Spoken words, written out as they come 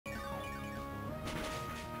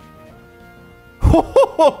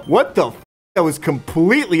What the f? That was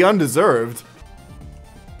completely undeserved.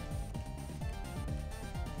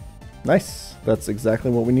 Nice. That's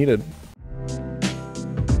exactly what we needed.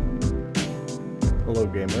 Hello,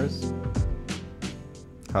 gamers.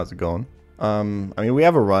 How's it going? I mean, we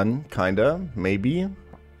have a run, kinda, maybe.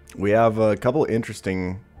 We have a couple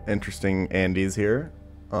interesting Andes here.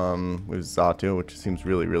 With Zato, which seems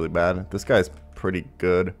really bad. This guy's pretty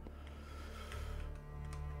good.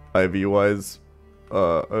 IV-wise.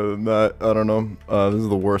 Other than that, I don't know. This is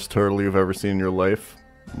the worst turtle you've ever seen in your life.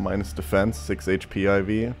 Minus defense, 6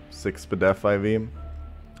 HP IV, 6 SPDEF IV. You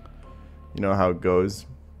know how it goes.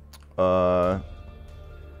 Then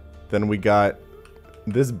we got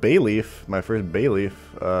this Bayleaf, my first Bayleaf.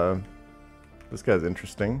 This guy's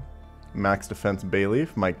interesting. Max defense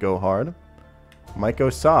Bayleaf, might go hard. Might go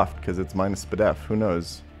soft, because it's minus SPDEF, who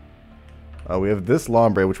knows. We have this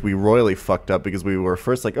Lombre, which we royally fucked up because we were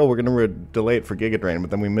first like, oh, we're going to delay it for Giga Drain,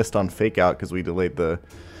 but then we missed on Fake Out because we delayed the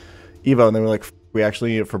Evo, and then we're like, we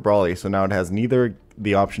actually need it for Brawly, so now it has neither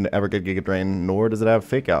the option to ever get Giga Drain, nor does it have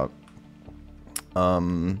Fake Out.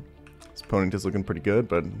 This Ponyta's looking pretty good,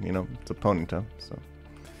 but, you know, it's a Ponyta, so.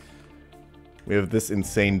 We have this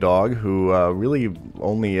insane dog who really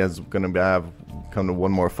only is going to come to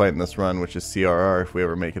one more fight in this run, which is CRR if we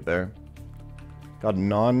ever make it there. Got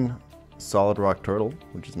non-solid rock turtle,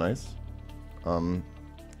 which is nice. Not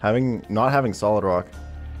having solid rock,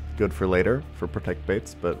 good for later for protect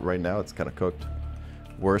baits, but right now it's kind of cooked.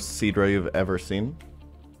 Worst Seadra you've ever seen.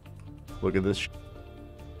 Look at this.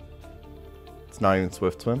 It's not even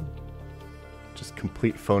Swift Swim. Just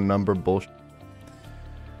complete phone number bullshit.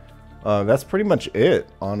 That's pretty much it,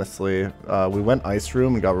 honestly. We went Ice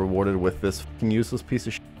Room and got rewarded with this fucking useless piece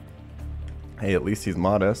of shit. Hey, at least he's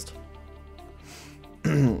modest.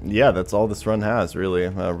 Yeah, that's all this run has, really.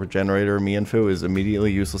 Regenerator, Mienfoo is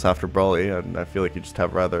immediately useless after Brawly, and I feel like you just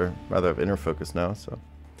have rather have inner focus now, so.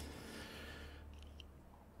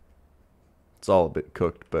 It's all a bit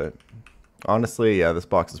cooked, but honestly, yeah, this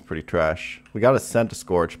box is pretty trash. We got a Scent to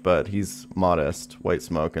Scorch, but he's modest, White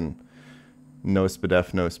Smoke, and no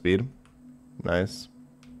SPDEF, no speed. Nice.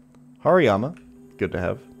 Hariyama, good to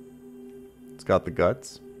have. It's got the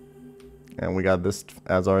guts. And we got this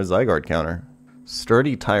as our Zygarde counter.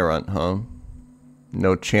 Sturdy Tyrant, huh?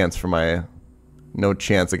 No chance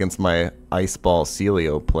against my Ice Ball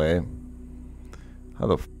Celio play. How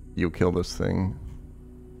the f you kill this thing?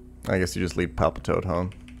 I guess you just lead Palpitoad, huh?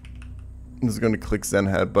 This is going to click Zen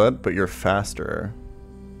Headbutt, but you're faster.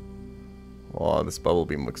 Oh, this Bubble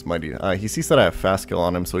Beam looks mighty. He sees that I have Fast Kill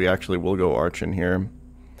on him, so he actually will go Arch in here.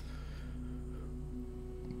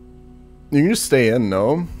 You can just stay in,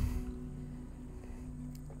 no?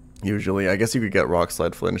 Usually. I guess you could get Rock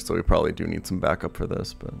Slide Flinch, so we probably do need some backup for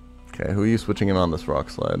this, but... Okay, who are you switching in on this Rock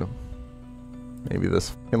Slide? Maybe this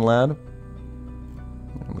fucking lad?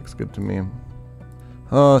 That looks good to me.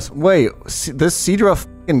 Wait, this Seadra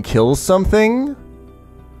fucking kills something?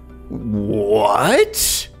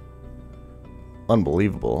 What?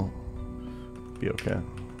 Unbelievable. Be okay.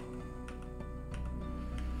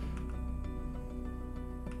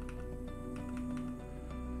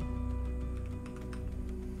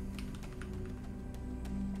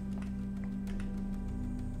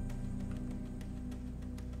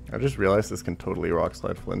 I just realized this can totally Rock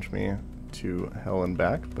Slide Flinch me to hell and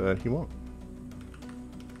back, but he won't.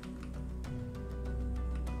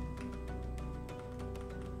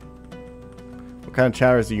 What kind of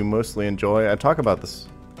chatters do you mostly enjoy? I talk about this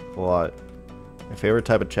a lot. My favorite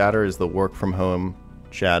type of chatter is the work from home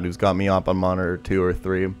chat who's got me up on monitor 2 or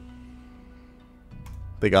 3.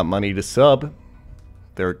 They got money to sub.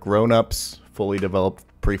 They're grown-ups, fully developed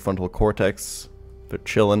prefrontal cortex. They're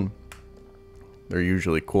chillin'. They're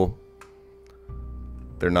usually cool.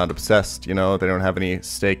 They're not obsessed, you know? They don't have any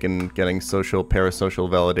stake in getting social, parasocial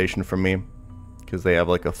validation from me because they have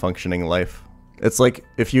like a functioning life. It's like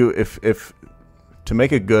if to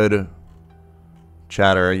make a good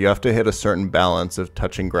chatter, you have to hit a certain balance of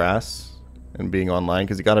touching grass and being online,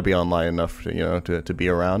 because you got to be online enough to, you know, to be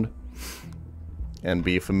around and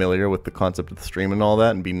be familiar with the concept of the stream and all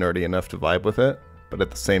that, and be nerdy enough to vibe with it. But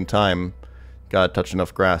at the same time, gotta touch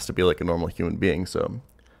enough grass to be like a normal human being. So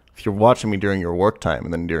if you're watching me during your work time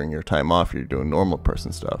and then during your time off you're doing normal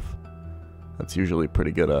person stuff, that's usually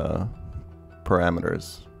pretty good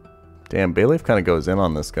parameters. Damn, Bayleaf kind of goes in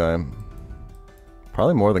on this guy.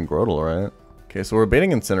 Probably more than Grotle, right? Okay, so we're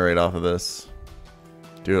baiting Incinerate off of this.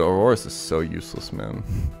 Dude, Auroras is so useless, man.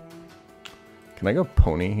 Can I go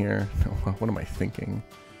Pony here? No, what am I thinking?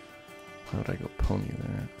 Why would I go Pony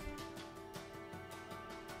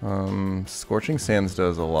there? Scorching Sands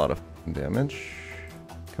does a lot of damage.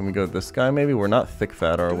 Can Can we go this guy maybe? We're not thick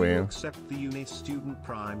fat, are we? Accept the uni student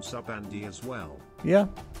prime sub Andy as well. Yeah,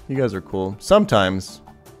 you guys are cool. Sometimes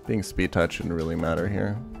being speed touch shouldn't really matter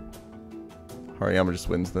here. Hariyama just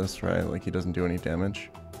wins this, right? Like he doesn't do any damage.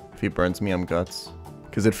 If he burns me, I'm guts.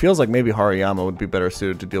 Because it feels like maybe Hariyama would be better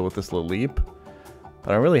suited to deal with this little leap. But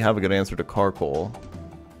I don't really have a good answer to Carkol.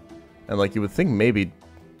 And like you would think maybe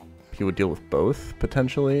he would deal with both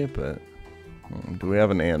potentially, but do we have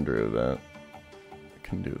an Andrew that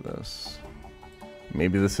can do this?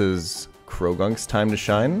 Maybe this is Krogunk's time to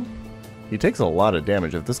shine? He takes a lot of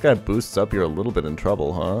damage. If this guy boosts up, you're a little bit in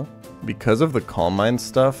trouble, huh? Because of the Calm Mind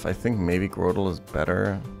stuff, I think maybe Grotle is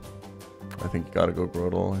better. I think you gotta go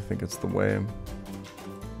Grotle. I think it's the way.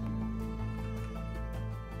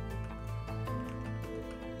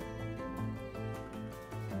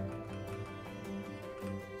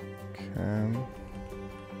 Okay.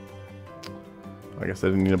 I guess I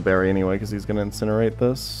didn't need a berry anyway because he's gonna incinerate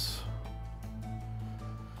this.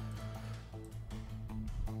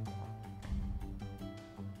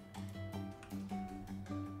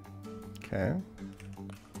 Okay.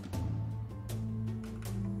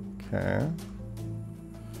 Okay.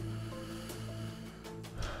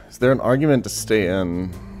 Is there an argument to stay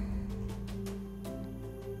in?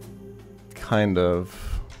 Kind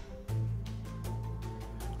of.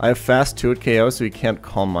 I have fast 2 at KO, so he can't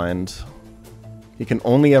Calm Mind. He can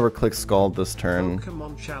only ever click Scald this turn.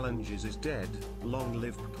 PokemonChallenges is dead. Long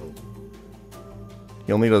live Pickle.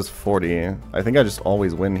 He only does 40. I think I just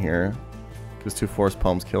always win here. Because 2 Force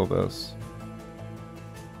Palms kill this.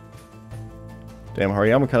 Damn,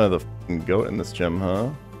 Hariyama kind of the f***ing goat in this gym,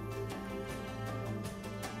 huh?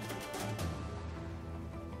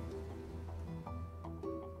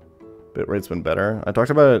 Bitrate's been better. I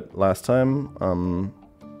talked about it last time.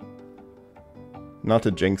 Not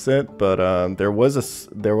to jinx it, but I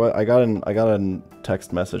got a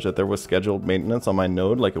text message that there was scheduled maintenance on my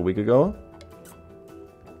node like a week ago,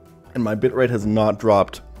 and my bitrate has not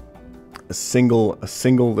dropped a single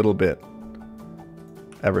little bit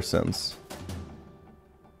ever since.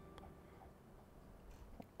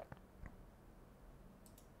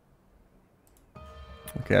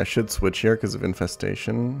 Okay, I should switch here because of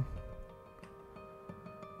infestation.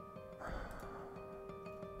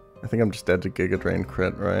 I think I'm just dead to Giga Drain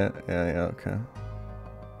crit, right? Yeah, okay.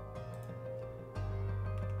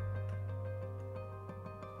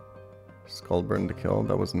 Skullburn to kill,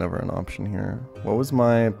 that was never an option here. What was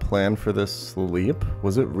my plan for this leap?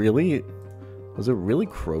 Was it really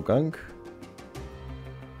Krogunk?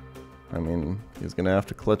 I mean, he's gonna have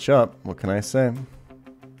to clutch up, what can I say?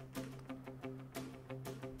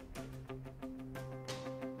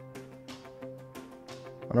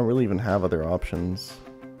 I don't really even have other options.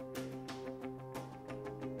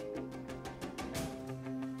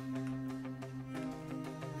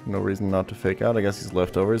 No reason not to fake out. I guess he's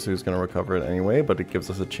leftovers, so he's going to recover it anyway, but it gives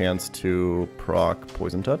us a chance to proc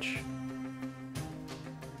Poison Touch.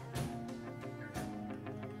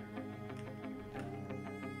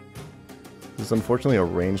 This is unfortunately a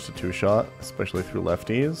range to 2-shot, especially through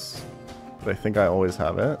lefties, but I think I always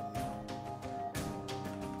have it.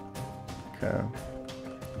 Okay.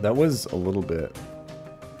 That was a little bit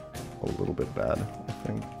bad, I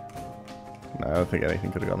think. No, I don't think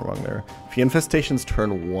anything could have gone wrong there. If he infestations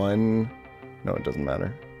turn 1... No, it doesn't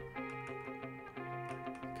matter.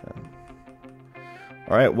 Okay.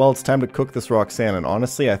 Alright, well, it's time to cook this Roxanne, and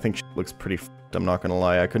honestly, I think she looks pretty f***ed, I'm not gonna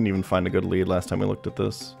lie. I couldn't even find a good lead last time we looked at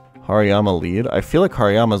this. Hariyama lead? I feel like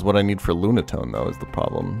Hariyama is what I need for Lunatone, though, is the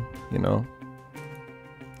problem, you know?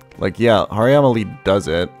 Like, yeah, Hariyama lead does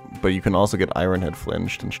it, but you can also get Ironhead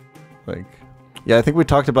flinched and like... Yeah, I think we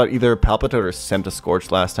talked about either Palpitoad or Centiscorch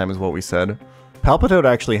last time is what we said. Palpitoad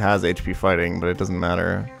actually has HP fighting, but it doesn't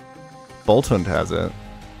matter. Boltund has it.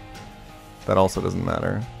 That also doesn't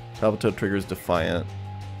matter. Palpitoad triggers Defiant.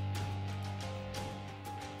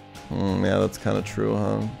 Yeah, that's kind of true,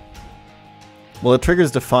 huh? Well, it triggers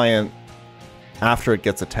Defiant after it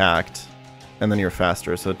gets attacked, and then you're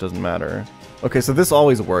faster, so it doesn't matter. Okay, so this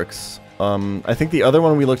always works. I think the other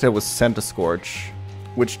one we looked at was Centiscorch,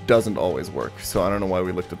 which doesn't always work, so I don't know why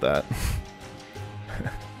we looked at that.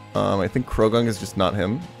 I think Krogunk is just not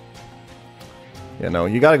him. Yeah, no,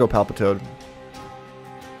 you gotta go Palpitoad.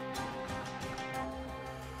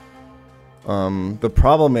 The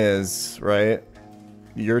problem is, right,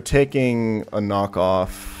 you're taking a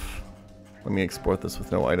knockoff. Let me export this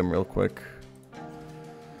with no item real quick.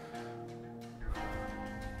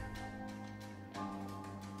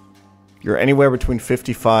 You're anywhere between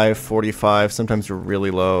 55, 45, sometimes you're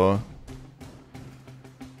really low.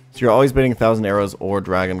 So you're always bidding 1,000 Arrows or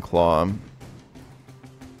Dragon Claw.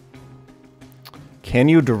 Can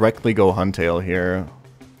you directly go Huntail here?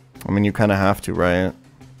 I mean, you kind of have to, right?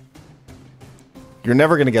 You're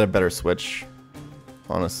never going to get a better switch,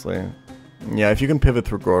 honestly. Yeah, if you can pivot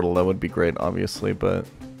through Grotle, that would be great, obviously, but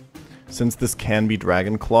since this can be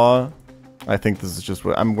Dragon Claw, I think this is just...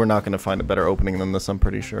 we're not going to find a better opening than this, I'm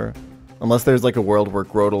pretty sure. Unless there's like a world where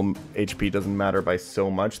Grotle HP doesn't matter by so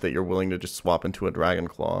much that you're willing to just swap into a Dragon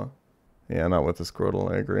Claw. Yeah, not with this Grotle,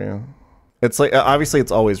 I agree. It's like, obviously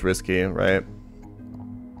it's always risky, right?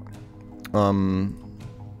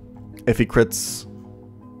 If he crits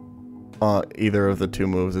either of the two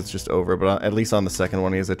moves, it's just over, but at least on the second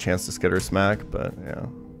one he has a chance to Skitter Smack, but yeah.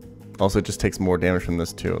 Also, it just takes more damage from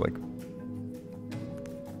this too, like...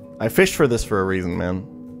 I fished for this for a reason,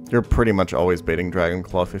 man. You're pretty much always baiting Dragon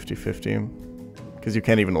Claw 50-50. Because you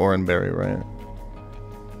can't even Oran Berry, right?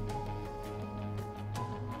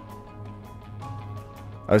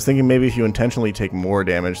 I was thinking maybe if you intentionally take more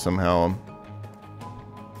damage somehow,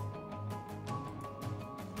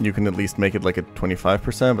 you can at least make it like a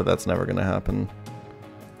 25%, but that's never going to happen.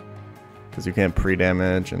 Because you can't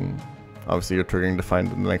pre-damage, and obviously you're triggering to find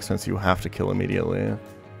the next one, so you have to kill immediately.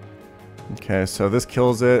 Okay, so this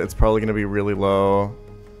kills it. It's probably going to be really low.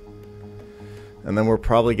 And then we're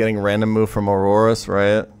probably getting random move from Aurorus,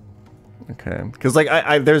 right? Okay. Because,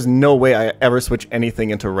 like, there's no way I ever switch anything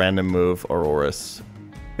into random move Aurorus.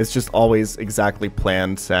 It's just always exactly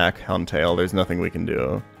planned sack, Huntail. There's nothing we can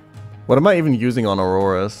do. What am I even using on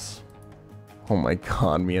Aurorus? Oh my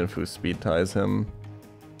god, Mienfoo speed ties him.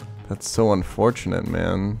 That's so unfortunate,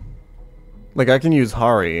 man. Like, I can use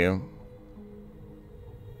Hari.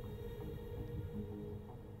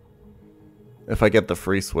 If I get the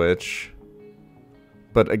free switch.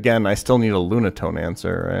 But again, I still need a Lunatone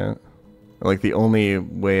answer, right? Like, the only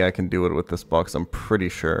way I can do it with this box, I'm pretty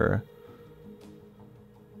sure.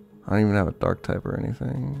 I don't even have a Dark type or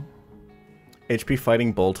anything. HP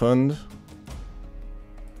fighting Boltund.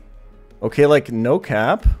 Okay, like, no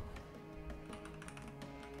cap.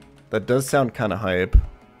 That does sound kind of hype.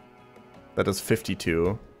 That does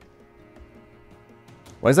 52.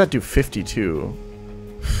 Why does that do 52?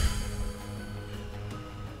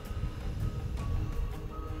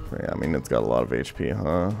 Yeah, I mean, it's got a lot of HP,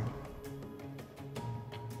 huh?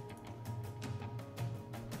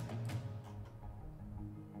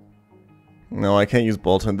 No, I can't use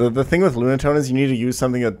Boltund. The thing with Lunatone is you need to use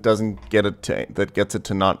something that doesn't get it to, that gets it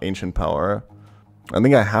to not Ancient Power. I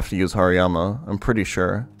think I have to use Hariyama. I'm pretty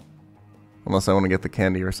sure. Unless I want to get the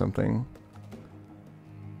candy or something.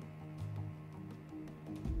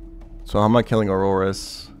 So how am I killing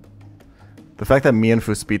Aurorus? The fact that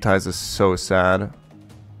Mienfoo speed ties is so sad.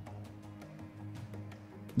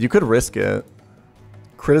 You could risk it.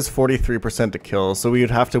 Crit is 43% to kill, so we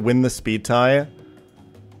would have to win the speed tie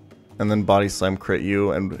and then Body Slam crit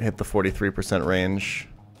you and hit the 43% range.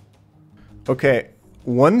 Okay,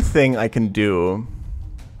 one thing I can do...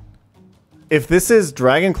 If this is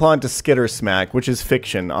Dragon Claw into Skitter Smack, which is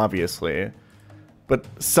fiction, obviously, but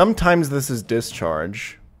sometimes this is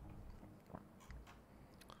Discharge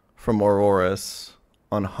from Aurorus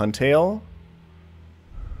on Huntail.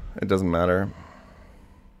 It doesn't matter.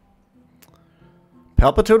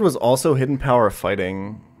 Palpitoad was also Hidden Power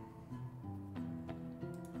Fighting.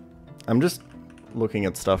 I'm just looking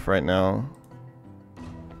at stuff right now.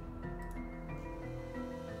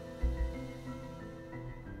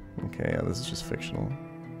 Okay, yeah, this is just fictional.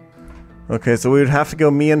 Okay, so we would have to go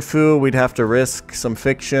Mienfoo. We'd have to risk some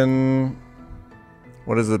fiction.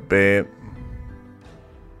 What is it, bait?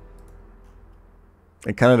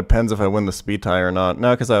 It kind of depends if I win the speed tie or not.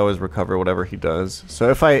 No, because I always recover whatever he does. So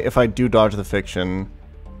if I do dodge the fiction,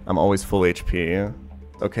 I'm always full HP.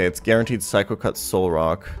 Okay, it's guaranteed Psycho Cut Soul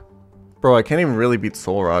Rock. Bro, I can't even really beat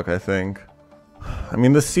Soul Rock, I think. I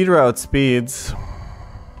mean, the Seadra outspeeds.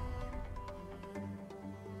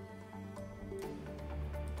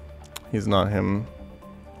 He's not him.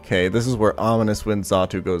 Okay, this is where Ominous Wind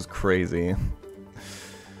Xatu goes crazy.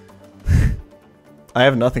 I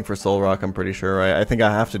have nothing for Soul Rock, I'm pretty sure, right? I think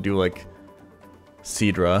I have to do, like,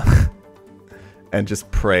 Seadra. And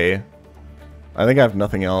just pray. I think I have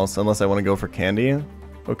nothing else, unless I want to go for Candy.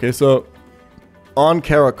 Okay, so... On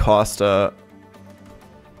Caracosta...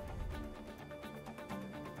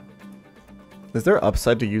 Is there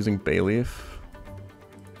upside to using Bayleaf?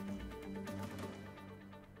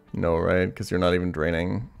 No, right? Because you're not even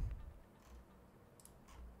draining.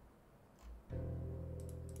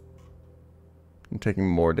 I'm taking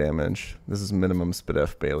more damage. This is minimum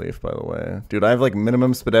Spadef Bayleaf, by the way. Dude, I have like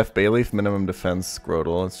minimum Spadef Bayleaf, minimum defense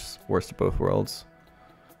Scrotal. It's just worst of both worlds.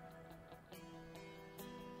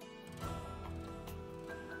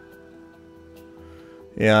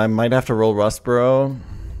 Yeah, I might have to roll Rustboro.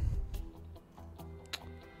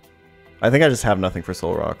 I think I just have nothing for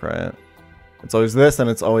Soul Rock, right? It's always this, and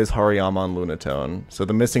it's always Hariyama and Lunatone. So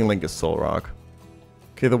the missing link is Soul Rock.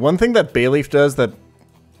 Okay, the one thing that Bayleaf does that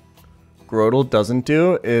Grotle doesn't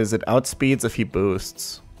do is it outspeeds if he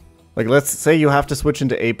boosts. Like, let's say you have to switch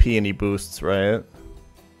into AP and he boosts, right?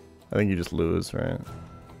 I think you just lose, right?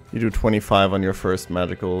 You do 25 on your first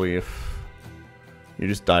Magical Leaf. You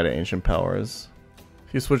just die to Ancient Powers.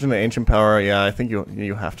 If you switch into Ancient Power, yeah, I think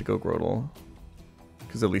you have to go Grotle.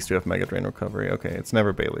 Because at least you have Mega Drain Recovery. Okay, it's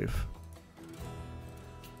never Bayleaf.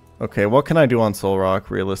 Okay, what can I do on Soul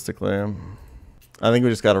Rock, realistically? I think we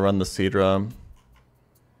just gotta run the Seadra.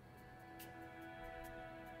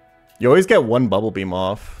 You always get one Bubble Beam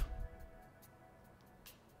off.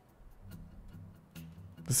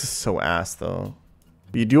 This is so ass, though.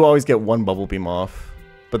 You do always get one Bubble Beam off.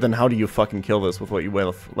 But then how do you fucking kill this with what you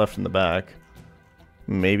left in the back?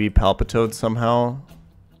 Maybe Palpitoad somehow?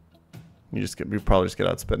 You probably just get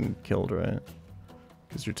outsped and killed, right?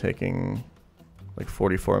 Because you're taking like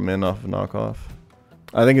 44 min off of knockoff.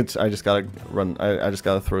 I think I just gotta run, I just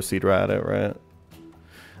gotta throw Seadra at it, right?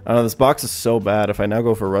 I don't know, this box is so bad. If I now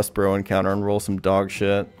go for Rustboro encounter and roll some dog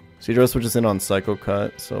shit. Seadra switches in on Psycho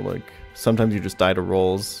Cut, so like, sometimes you just die to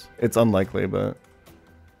rolls. It's unlikely, but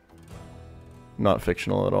not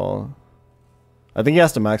fictional at all. I think he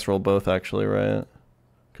has to max roll both, actually, right?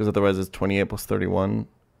 Because otherwise it's 28 plus 31.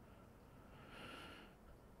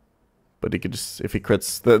 But he could just, if he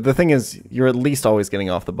crits... The thing is, you're at least always getting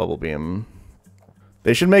off the Bubble Beam.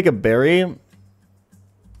 They should make a berry.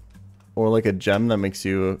 Or like a gem that makes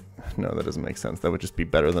you... No, that doesn't make sense. That would just be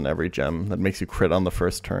better than every gem. That makes you crit on the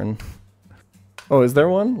first turn. Oh, is there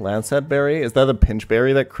one? Lancet Berry? Is that a pinch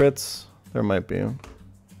berry that crits? There might be.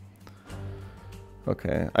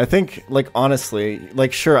 Okay. I think, like, honestly,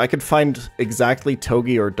 like, sure, I could find exactly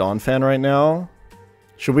Togi or Donphan right now.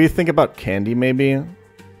 Should we think about candy, maybe?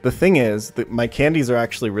 The thing is, that my candies are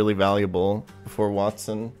actually really valuable before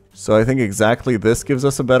Watson. So I think exactly this gives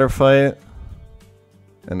us a better fight.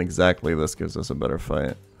 And exactly this gives us a better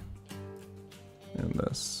fight. And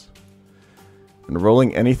this. And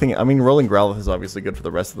rolling anything... I mean, rolling Growlithe is obviously good for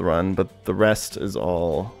the rest of the run, but the rest is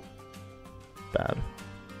all bad.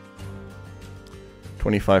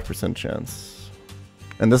 25% chance.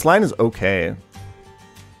 And this line is okay.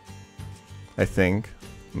 I think.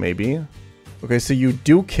 Maybe. Okay, so you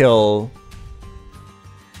do kill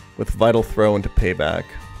with Vital Throw into Payback.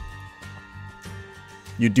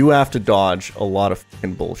 You do have to dodge a lot of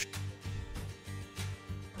fucking bullshit.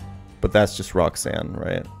 But that's just Roxanne,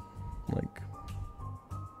 right? Like...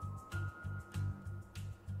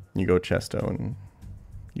 You go Chesto and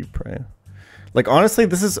you pray. Like, honestly,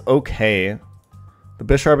 this is okay. The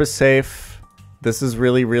Bisharp is safe. This is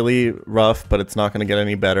really, really rough, but it's not going to get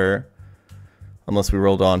any better. Unless we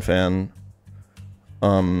roll Donphan.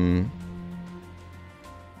 And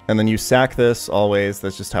then you sack this always.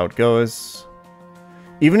 That's just how it goes.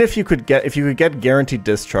 Even if you could get guaranteed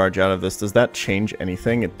discharge out of this, does that change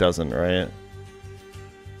anything? It doesn't, right?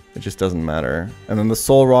 It just doesn't matter. And then the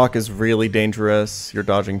Soul Rock is really dangerous. You're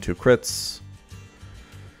dodging 2 crits.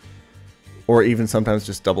 Or even sometimes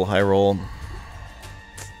just double high roll.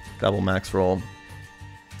 Double max roll.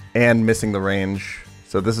 And missing the range.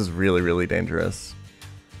 So this is really, really dangerous.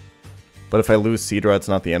 But if I lose Seadra, it's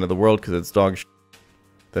not the end of the world because it's dog shit.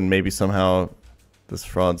 Then maybe somehow this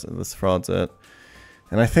frauds it.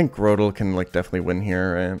 And I think Grotle can like definitely win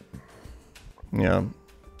here, right? Yeah.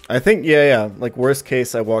 I think, yeah. Like, worst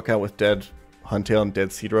case, I walk out with dead Huntail and dead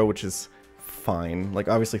Seadra, which is fine. Like,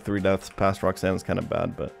 obviously 3 deaths past Roxanne is kind of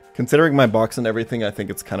bad, but considering my box and everything, I think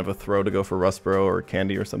it's kind of a throw to go for Rustboro or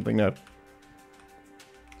Candy or something. No.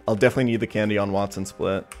 I'll definitely need the Candy on Watson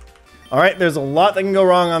split. Alright, there's a lot that can go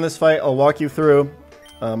wrong on this fight. I'll walk you through.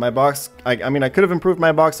 My box, I mean, I could have improved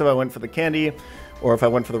my box if I went for the Candy, or if I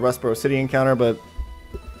went for the Rustboro City encounter, but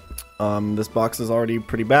this box is already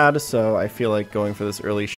pretty bad, so I feel like going for this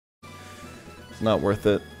early it's not worth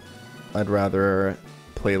it. I'd rather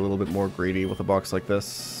play a little bit more greedy with a box like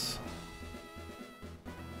this.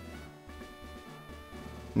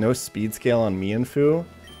 No speed scale on Mienfoo.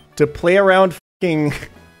 To play around fucking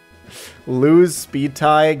lose speed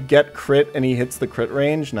tie, get crit, and he hits the crit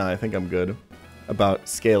range? Nah, I think I'm good about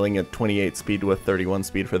scaling at 28 speed with 31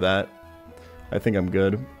 speed for that. I think I'm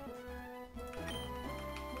good.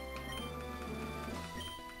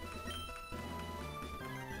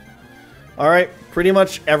 Alright, pretty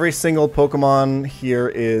much every single Pokemon here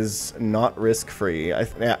is not risk-free.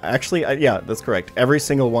 Yeah, actually, yeah, that's correct. Every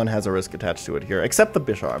single one has a risk attached to it here, except the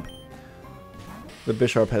Bisharp. The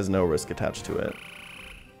Bisharp has no risk attached to it.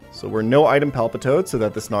 So we're no item Palpitoad so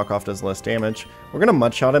that this knockoff does less damage. We're going to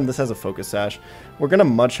Mudshot him. This has a Focus Sash. We're going to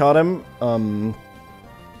Mudshot him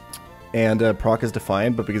and proc is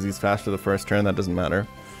Defiant, but because he's faster the first turn, that doesn't matter.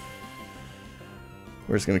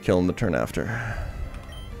 We're just going to kill him the turn after.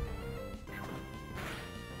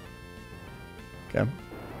 Okay.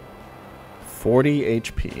 40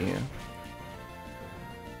 HP.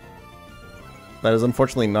 That is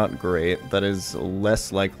unfortunately not great. That is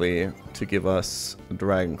less likely to give us a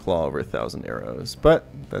Dragon Claw over 1,000 arrows, but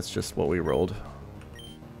that's just what we rolled.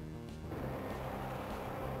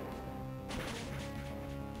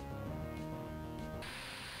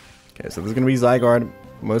 Okay, so this is going to be Zygarde,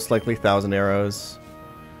 most likely 1,000 arrows.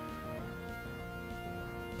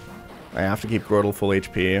 I have to keep Grotle full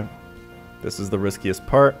HP. This is the riskiest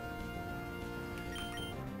part.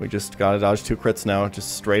 We just gotta dodge 2 crits now.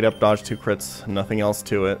 Just straight up dodge 2 crits. Nothing else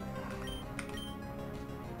to it.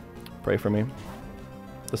 Pray for me.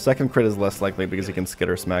 The second crit is less likely because he can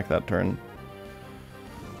Skitter Smack that turn.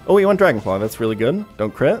 Oh, he went Dragon Claw. That's really good.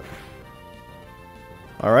 Don't crit.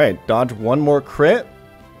 Alright, dodge 1 more crit.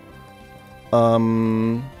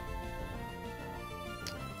 Let's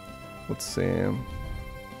see.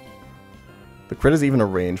 The crit is even a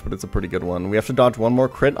range, but it's a pretty good one. We have to dodge 1 more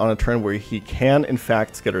crit on a turn where he can, in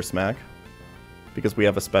fact, Skitter Smack. Because we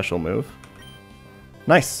have a special move.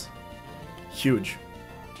 Nice. Huge.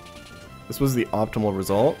 This was the optimal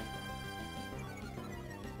result.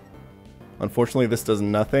 Unfortunately, this does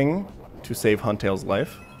nothing to save Huntail's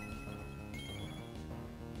life.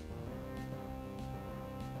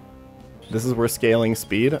 This is where scaling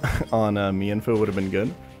speed on Mienfoo would have been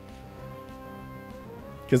good.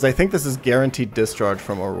 Because I think this is guaranteed discharge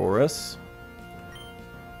from Aurorus.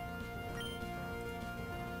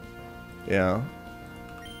 Yeah.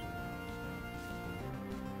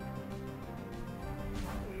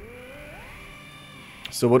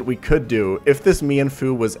 So what we could do, if this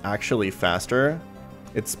Mienfoo was actually faster,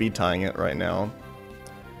 it's speed tying it right now,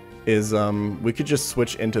 is we could just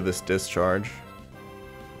switch into this discharge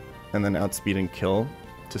and then outspeed and kill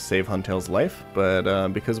to save Huntail's life. But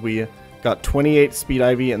because we got 28 speed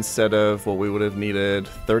IV instead of what we would have needed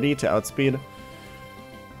 30 to outspeed,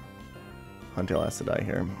 Huntail has to die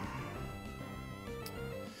here.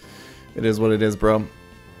 It is what it is, bro.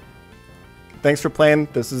 Thanks for playing.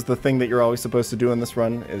 This is the thing that you're always supposed to do in this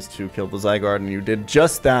run, is to kill the Zygarde, and you did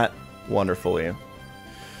just that wonderfully.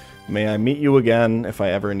 May I meet you again if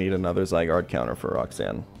I ever need another Zygarde counter for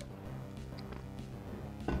Roxanne.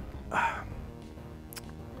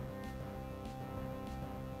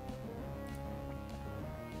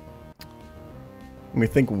 Let me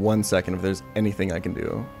think 1 second if there's anything I can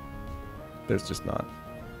do. There's just not.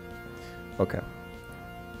 Okay.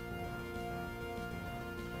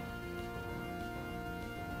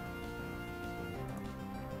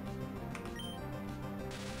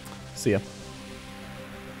 See ya.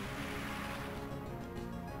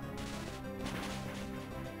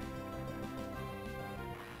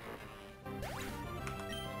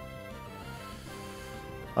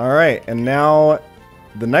 Alright, and now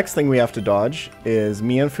the next thing we have to dodge is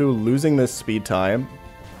Mienfoo losing this speed tie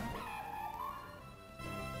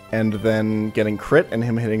and then getting crit and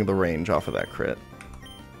him hitting the range off of that crit.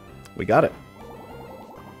 We got it.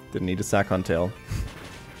 Didn't need to sack Huntail.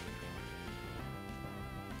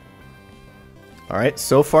 Alright,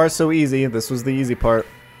 so far so easy. This was the easy part,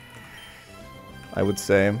 I would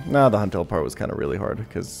say. Nah, the Huntail part was kind of really hard,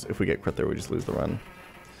 because if we get crit there, we just lose the run.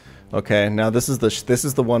 Okay, now this is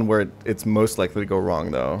the one where it's most likely to go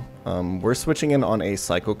wrong, though. We're switching in on a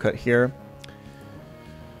Psycho Cut here.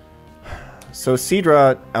 So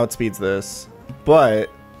Seadra outspeeds this, but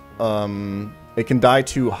it can die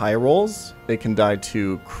to high rolls, it can die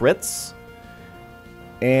to crits,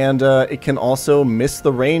 and it can also miss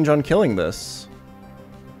the range on killing this.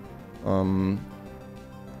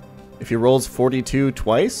 If he rolls 42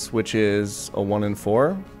 twice, which is a 1 in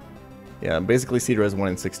 4, yeah, basically Seadra has 1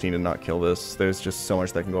 in 16 to not kill this. There's just so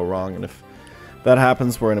much that can go wrong, and if that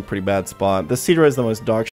happens, we're in a pretty bad spot. This Seadra is the most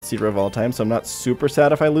dog shit Seadra of all time, so I'm not super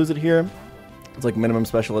sad if I lose it here. It's like minimum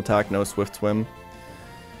special attack, no Swift Swim.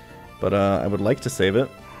 But I would like to save it.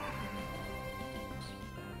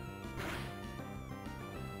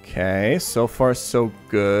 Okay, so far so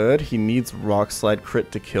good. He needs Rock Slide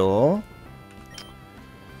crit to kill.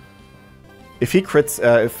 If he crits,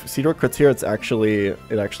 if Seadra crits here,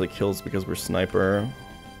 it actually kills because we're Sniper.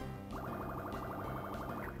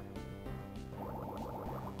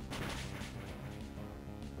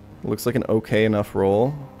 Looks like an okay enough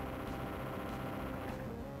roll.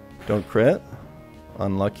 Don't crit.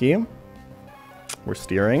 Unlucky. We're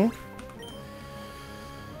steering.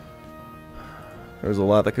 There's a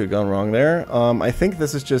lot that could have gone wrong there. I think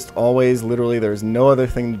this is just always, literally, there's no other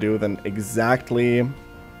thing to do than exactly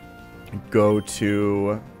go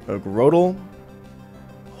to a Grodel.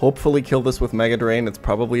 Hopefully kill this with Mega Drain. It's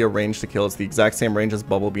probably a range to kill. It's the exact same range as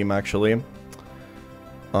Bubble Beam, actually.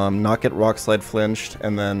 Not get Rock Slide flinched,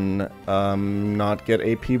 and then not get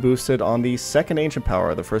AP boosted on the second Ancient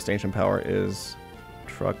Power. The first Ancient Power is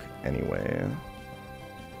Truck anyway.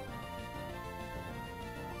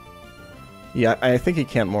 Yeah, I think he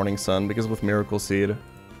can't Morning Sun, because with Miracle Seed,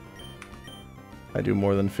 I do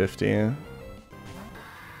more than 50.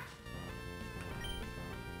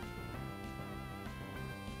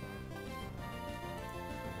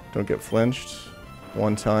 Don't get flinched.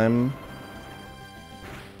 One time.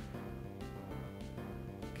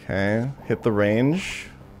 Okay, hit the range.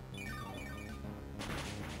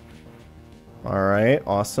 Alright,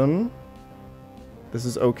 awesome. This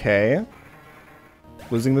is okay.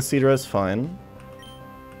 Losing the Cedra is fine.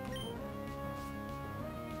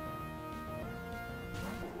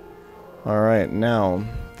 Alright, now,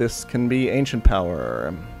 this can be Ancient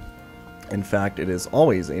Power. In fact, it is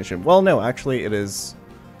always Ancient. Well, no, actually, it is...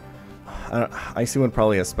 Icy Wind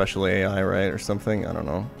probably has special AI, right, or something? I don't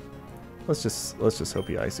know. Let's just hope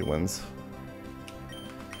he Icy wins.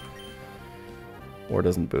 Or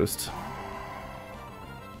doesn't boost.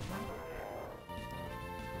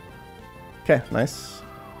 Okay, nice.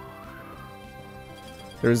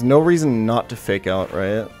 There's no reason not to fake out,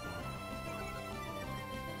 right?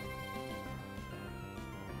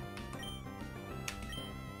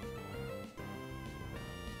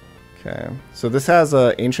 Okay, so this has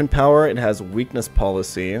Ancient Power, it has Weakness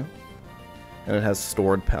Policy, and it has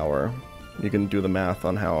Stored Power. You can do the math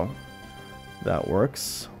on how that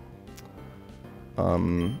works.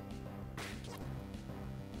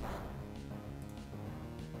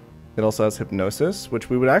 It also has Hypnosis, which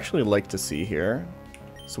we would actually like to see here.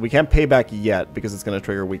 So we can't Payback yet, because it's going to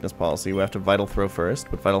trigger Weakness Policy. We have to Vital Throw first,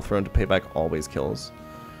 but Vital Throw into Payback always kills.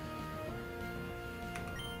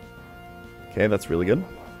 Okay, that's really good.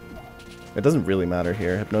 It doesn't really matter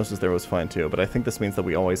here. Hypnosis there was fine too, but I think this means that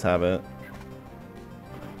we always have it.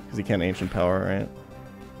 Because he can't Ancient Power, right?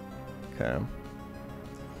 Okay.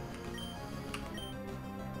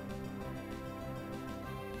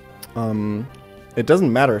 It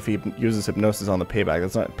doesn't matter if he uses Hypnosis on the Payback.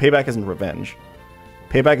 That's not, Payback isn't Revenge.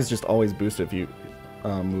 Payback is just always boosted if you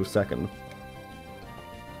move second.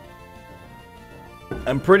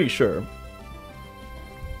 I'm pretty sure.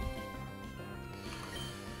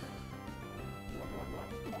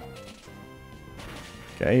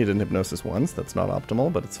 Okay, he didn't Hypnosis once. That's not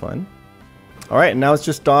optimal, but it's fine. Alright, and now it's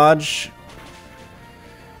just dodge.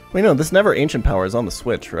 Wait, no, this never Ancient Power is on the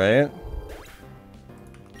Switch, right?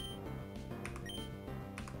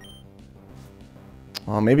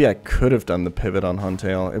 Oh, maybe I could have done the pivot on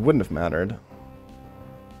Huntail. It wouldn't have mattered.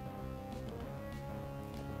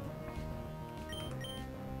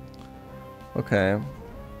 Okay.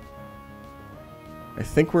 I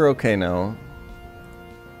think we're okay now.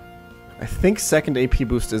 I think second AP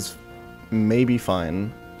boost is maybe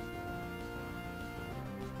fine.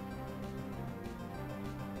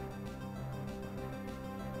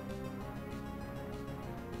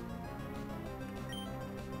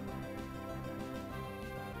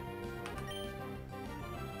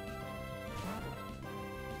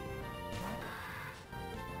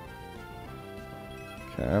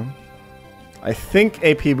 Okay. I think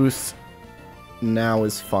AP boost now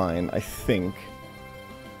is fine, I think.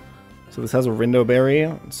 So this has a Rindo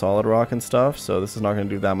Berry, Solid Rock and stuff, so this is not going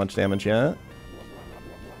to do that much damage yet.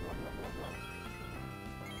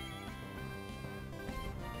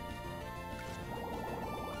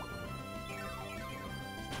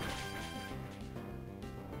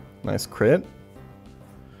 Nice crit.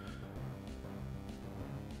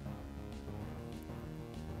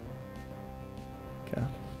 Okay.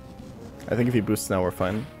 I think if he boosts now, we're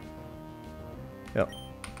fine. Yep.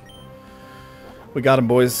 We got him,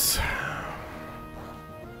 boys.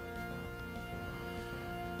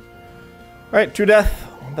 Alright, 2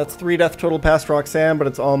 death. That's 3 death total past Roxanne, but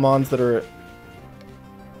it's all mons that are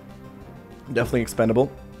definitely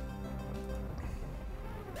expendable.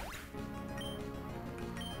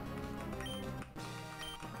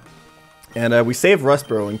 And we saved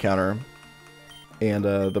Rustboro encounter and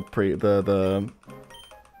the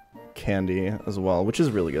candy as well, which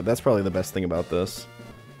is really good. That's probably the best thing about this.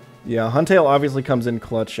 Yeah, Huntail obviously comes in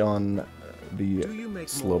clutch on the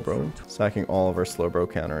Slowbro, sacking all of our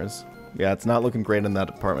Slowbro counters. Yeah, it's not looking great in that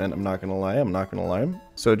department, I'm not gonna lie,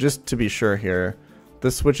 So just to be sure here,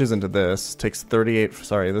 this switches into this, takes 38,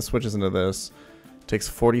 sorry, this switches into this, takes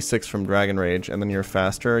 46 from Dragon Rage, and then you're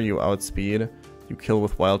faster, you outspeed, You kill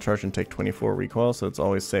with Wild Charge and take 24 recoil, so it's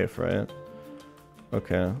always safe, right?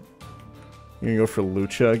 Okay. You're gonna go for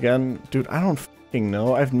Lucha again? Dude, I don't fucking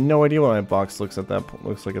know. I have no idea what my box looks like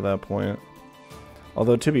at that point.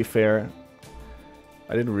 Although, to be fair,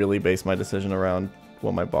 I did really base my decision around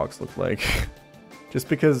what my box looked like. Just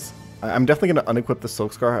because... I'm definitely going to unequip the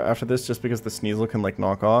Silk Scar after this, just because the Sneasel can, like,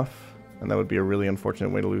 knock off. And that would be a really unfortunate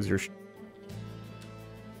way to lose your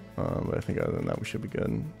but I think other than that, we should be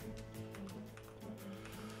good.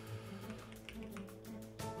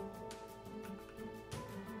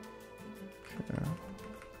 Okay.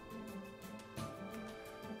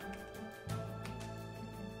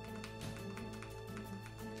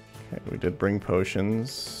 Okay, we did bring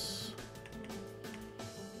potions.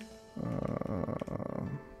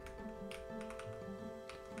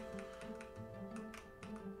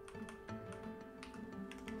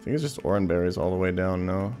 I think it's just Oran Berries all the way down,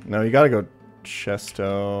 no? No, you gotta go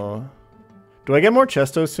Chesto. Do I get more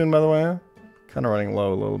Chesto soon, by the way? Kind of running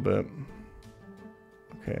low a little bit.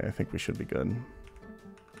 Okay, I think we should be good.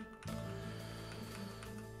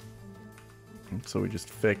 And so we just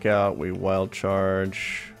fake out, we Wild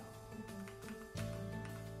Charge.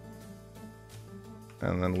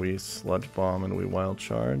 And then we Sludge Bomb and we Wild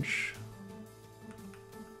Charge.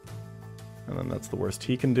 And then that's the worst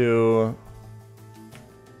he can do.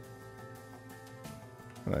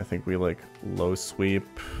 And I think we like low sweep.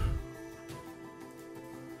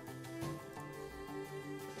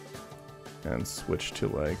 And switch to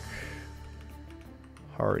like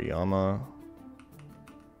Hariyama.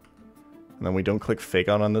 And then we don't click Fake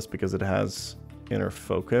Out on this because it has Inner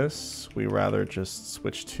Focus. We rather just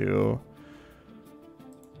switch to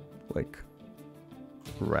like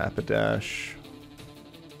Rapidash.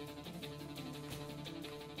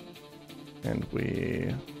 And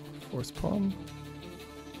we Force Palm.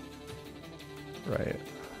 Right.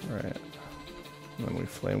 And then we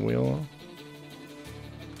Flame Wheel.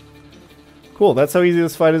 Cool, that's how easy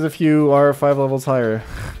this fight is if you are 5 levels higher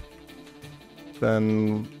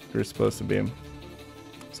than you're supposed to be.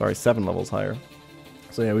 Sorry, 7 levels higher.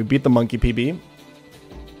 So yeah, we beat the Monkey PB.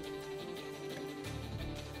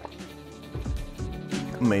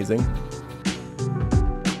 Amazing.